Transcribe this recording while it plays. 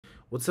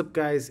What's up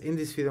guys, in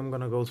this video I'm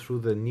gonna go through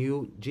the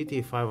new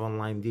GTA 5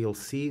 Online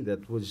DLC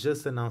that was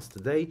just announced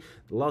today.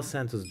 The Los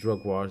Santos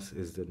Drug Wars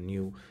is the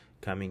new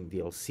coming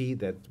DLC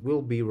that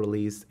will be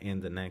released in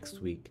the next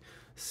week.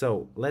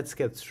 So let's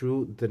get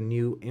through the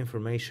new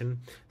information,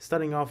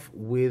 starting off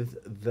with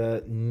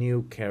the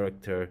new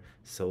character.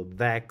 So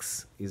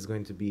Dax is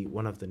going to be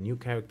one of the new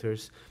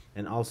characters,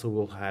 and also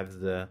we'll have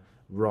the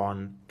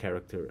Ron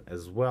character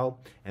as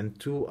well, and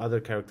two other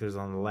characters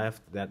on the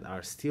left that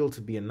are still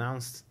to be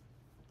announced.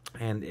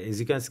 And as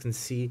you guys can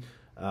see,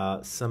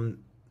 some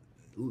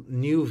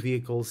new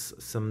vehicles,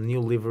 some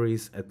new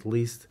liveries at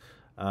least.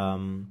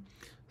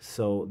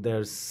 So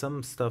there's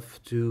some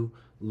stuff to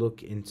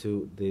look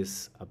into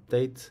this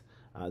update.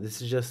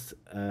 This is just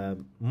a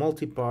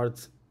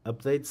multi-part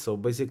update, so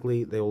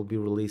basically they will be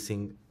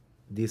releasing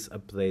this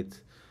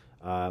update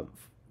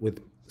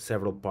with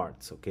several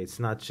parts. Okay, it's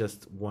not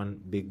just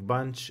one big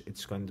bunch,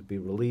 it's going to be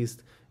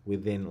released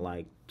within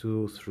like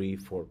 2, 3,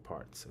 4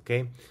 parts.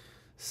 Okay,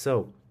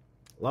 so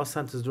Los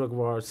Santos Drug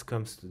Wars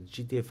comes to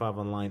GTA 5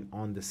 Online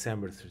on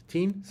December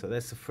 13. So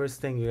that's the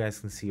first thing you guys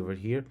can see over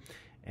here.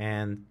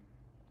 And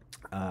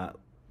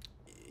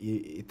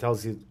it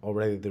tells you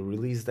already the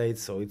release date.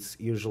 So it's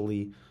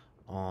usually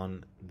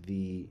on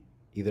the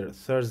either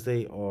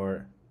Thursday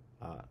or,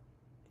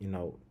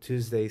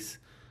 Tuesdays.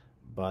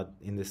 But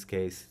in this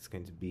case, it's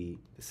going to be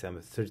December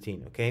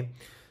 13, okay?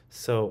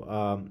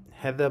 So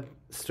head up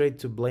straight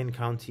to Blaine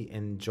County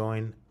and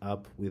join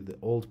up with the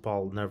old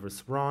pal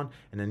Nervous Ron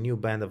and a new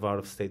band of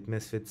out-of-state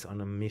misfits on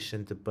a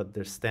mission to put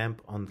their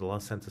stamp on the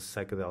Los Santos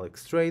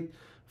psychedelic trade,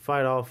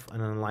 fight off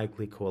an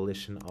unlikely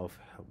coalition of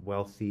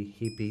wealthy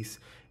hippies,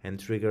 and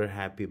trigger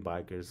happy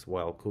bikers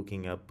while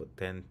cooking up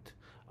potent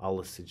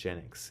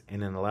hallucinogenics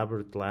in an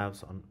elaborate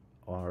labs on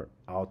or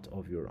out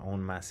of your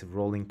own massive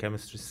rolling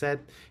chemistry set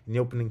in the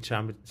opening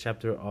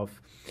chapter of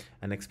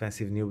an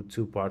expensive new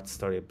 2-part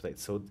story update.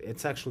 So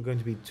it's actually going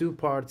to be 2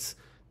 parts,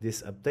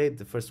 this update.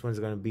 The first one is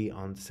going to be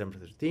on December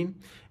 13,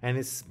 and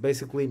it's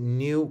basically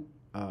new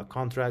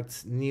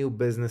contracts, new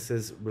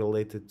businesses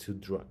related to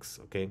drugs.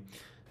 Okay,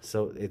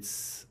 so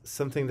it's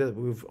something that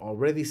we've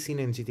already seen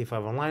in GTA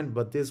 5 Online,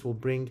 but this will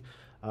bring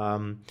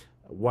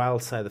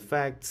wild side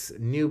effects,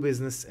 new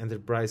business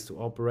enterprise to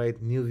operate,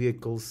 new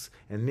vehicles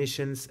and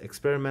missions,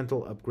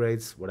 experimental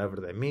upgrades, whatever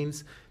that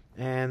means.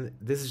 And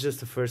this is just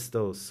the first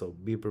dose, so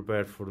be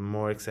prepared for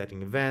more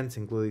exciting events,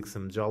 including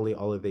some jolly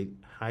holiday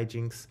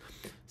hijinks,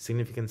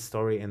 significant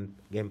story and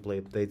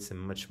gameplay updates, and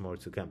much more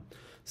to come.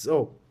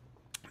 So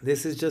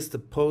this is just a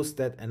post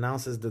that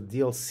announces the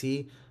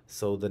DLC,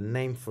 so the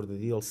name for the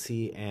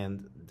DLC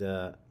and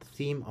the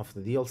theme of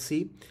the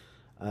DLC.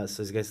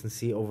 So as you guys can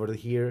see over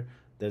here,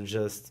 they're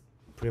just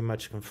pretty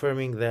much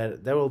confirming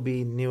that there will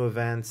be new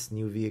events,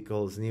 new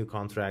vehicles, new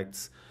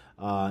contracts,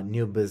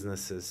 new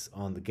businesses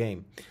on the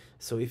game.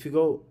 So if you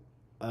go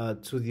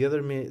to the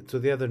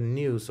other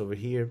news over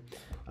here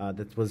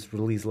that was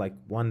released like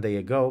 1 day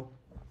ago,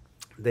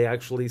 they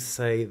actually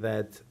say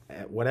that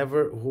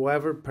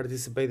whoever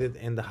participated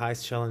in the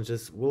heist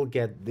challenges will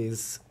get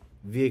this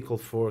vehicle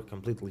for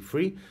completely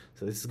free.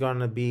 So this is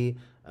gonna be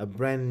a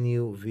brand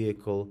new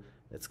vehicle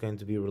that's going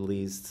to be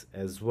released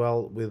as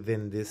well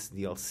within this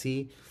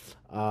DLC,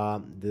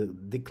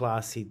 the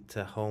Classy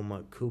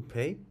Tahoma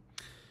Coupe.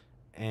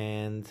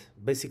 And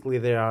basically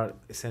they are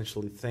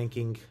essentially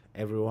thanking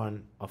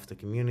everyone of the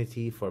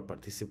community for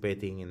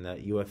participating in the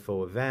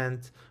UFO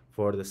event,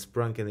 for the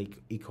Sprunk and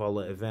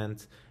Ecola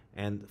event,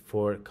 and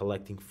for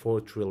collecting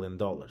 $4 trillion.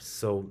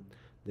 So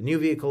the new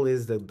vehicle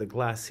is the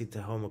Classy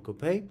Tahoma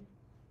Coupe.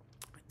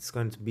 It's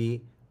going to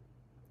be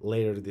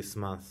later this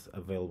month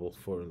available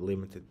for a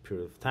limited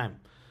period of time.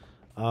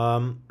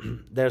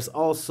 There's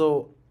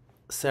also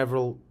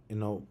several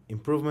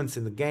improvements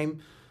in the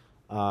game,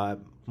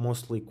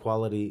 mostly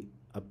quality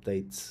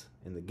updates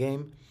in the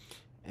game,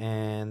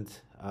 and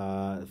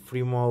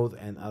free mode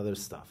and other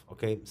stuff.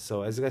 Okay,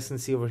 so as you guys can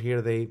see over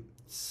here, they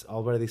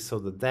already saw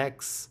the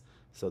Dax.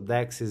 So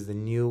Dax is the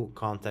new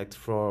contact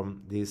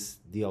from this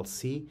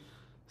DLC,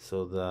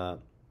 so the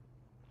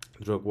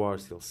Drug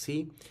Wars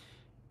DLC.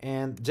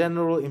 And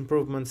general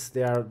improvements,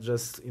 they are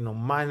just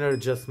minor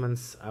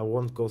adjustments. I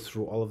won't go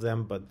through all of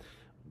them, but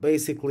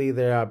basically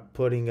they are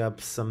putting up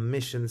some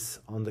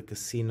missions on the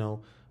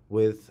casino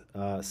with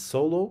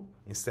solo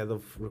instead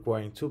of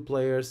requiring 2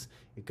 players.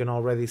 You can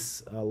already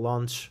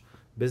launch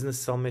business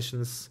cell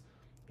missions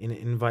in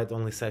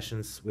invite-only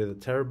sessions with a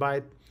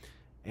terabyte.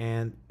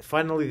 And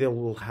finally, they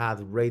will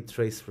have ray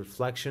trace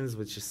reflections,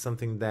 which is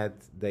something that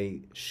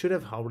they should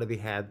have already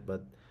had,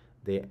 but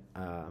they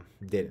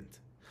didn't.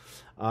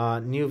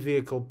 New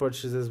vehicle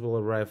purchases will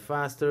arrive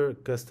faster.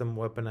 Custom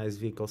weaponized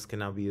vehicles can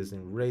now be used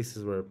in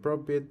races where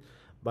appropriate.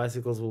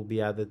 Bicycles will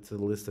be added to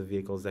the list of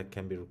vehicles that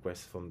can be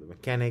requested from the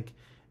mechanic.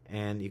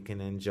 And you can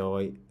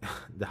enjoy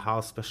the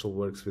house special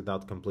works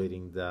without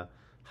completing the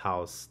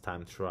house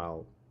time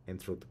trial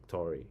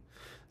introductory.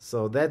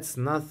 So that's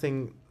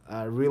nothing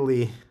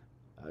really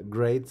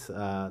great.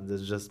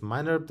 There's just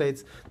minor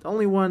updates. The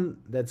only one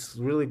that's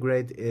really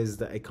great is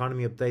the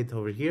economy update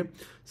over here.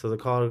 So the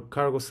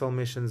cargo cell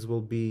missions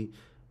will be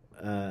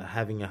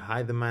having a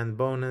high demand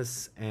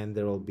bonus, and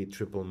there will be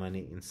triple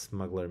money in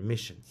smuggler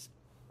missions.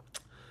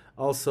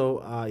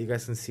 Also, you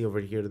guys can see over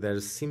here there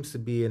seems to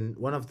be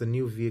one of the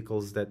new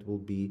vehicles that will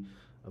be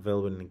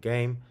available in the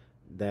game.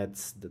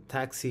 That's the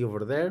taxi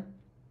over there.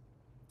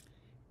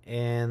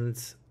 And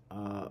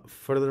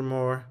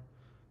furthermore,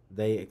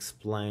 they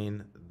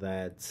explain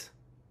that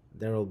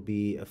there will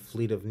be a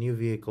fleet of new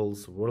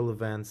vehicles, world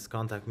events,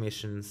 contact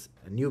missions,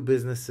 new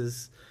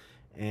businesses,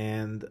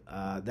 and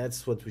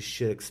that's what we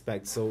should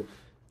expect. So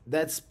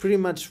that's pretty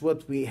much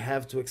what we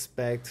have to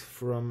expect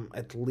from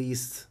at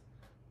least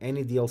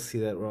any DLC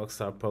that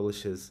Rockstar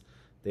publishes.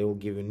 They will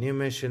give you new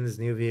missions,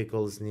 new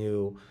vehicles,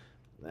 new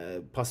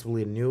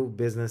possibly a new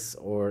business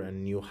or a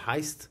new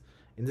heist.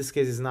 In this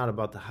case, it's not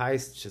about the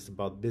heist, it's just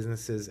about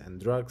businesses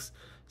and drugs.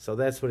 So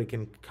that's what you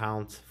can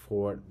count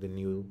for the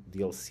new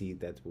DLC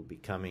that will be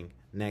coming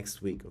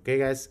next week. Okay,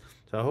 guys?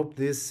 So I hope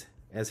this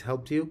has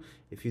helped you.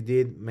 If you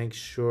did, make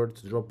sure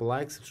to drop a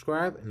like,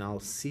 subscribe, and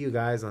I'll see you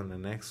guys on the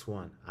next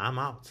one. I'm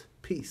out.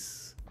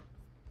 Peace.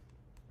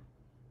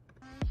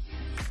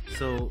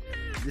 So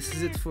this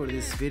is it for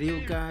this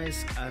video,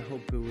 guys. I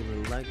hope you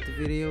will like the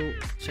video.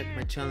 Check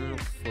my channel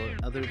for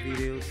other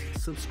videos.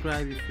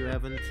 Subscribe if you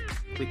haven't.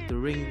 Click the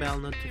ring bell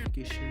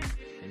notification,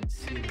 and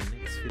see you in the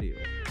next video.